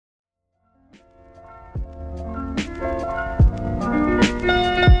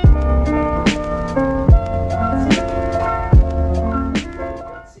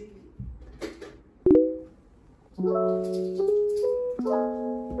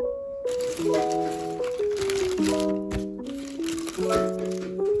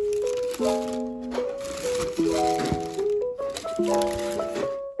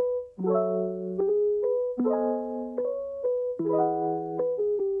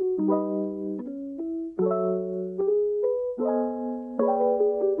She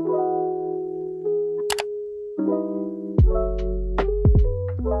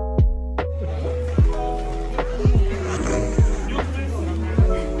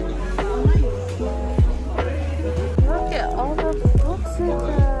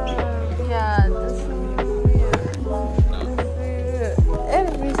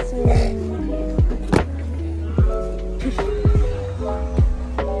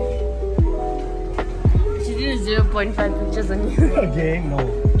did 0.5 pictures on you. Again, no.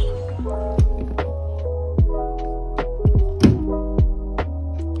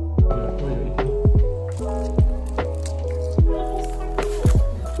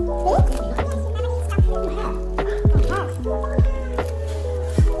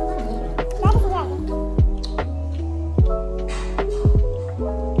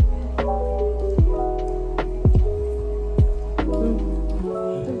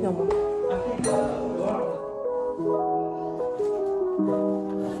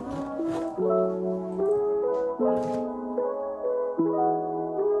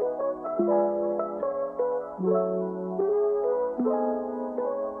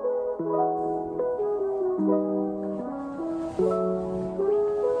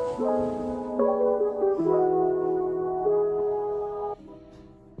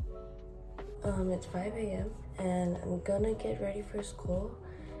 It's 5 a.m. and I'm gonna get ready for school.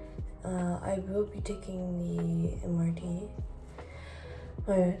 I will be taking the MRT.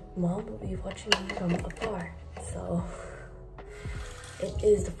 My mom will be watching me from afar. So it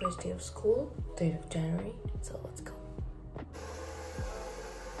is the first day of school, 3rd of January, so let's go.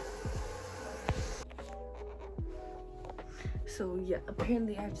 So yeah,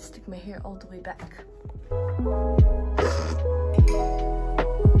 apparently I have to stick my hair all the way back.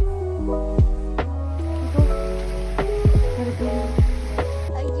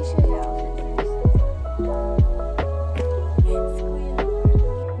 You show your outfit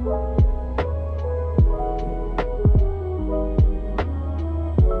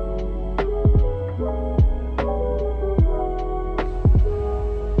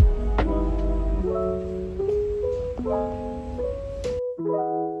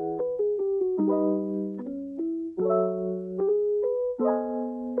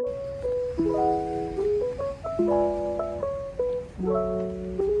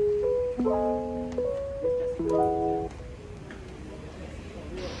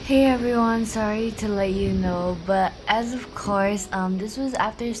Hey everyone, sorry to let you know, but as of course, this was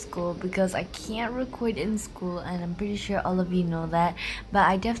after school because I can't record in school, and I'm pretty sure all of you know that, but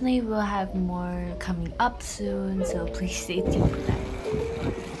I definitely will have more coming up soon, so please stay tuned for that.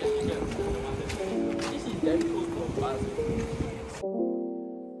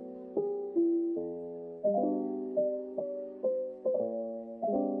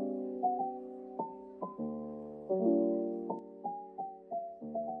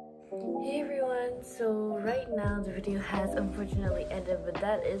 Hey everyone, so right now the video has unfortunately ended, but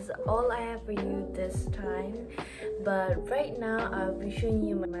that is all I have for you this time. But right now I'll be showing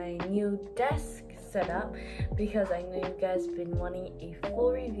you my new desk setup because I know you guys have been wanting a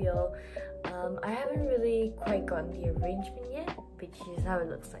full reveal. I haven't really quite gotten the arrangement yet, which is how it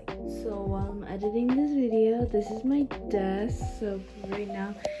looks like. So while I'm editing this video, this is my desk. So right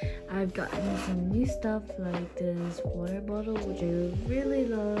now I've gotten some new stuff like this water bottle, which I really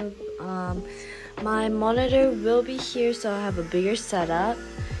love. My monitor will be here, so I have a bigger setup.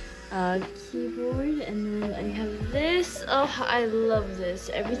 Keyboard, and then I have this. Oh, I love this.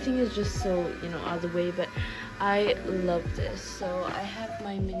 Everything is just so, out of the way, but I love this. So I have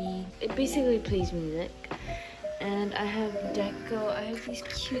my mini, it basically plays music. And I have deco. I have these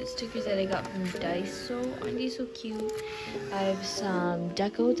cute stickers that I got from Daiso. Aren't they so cute? I have some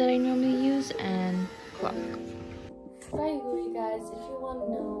deco that I normally use and clock. By the way, guys, if you want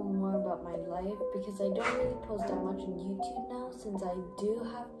to know more about my life, because I don't really post that much on YouTube now, since I do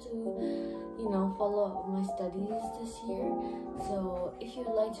have to, follow up with my studies this year. So if you'd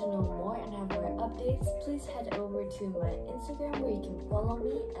like to know more and have more updates, please head over to my Instagram where you can follow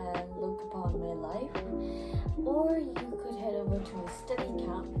me and look upon my life. Or you could head over to my study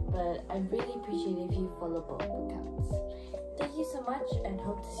account, but I'd really appreciate it if you follow both accounts. Thank you so much and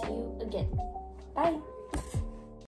hope to see you again. Bye!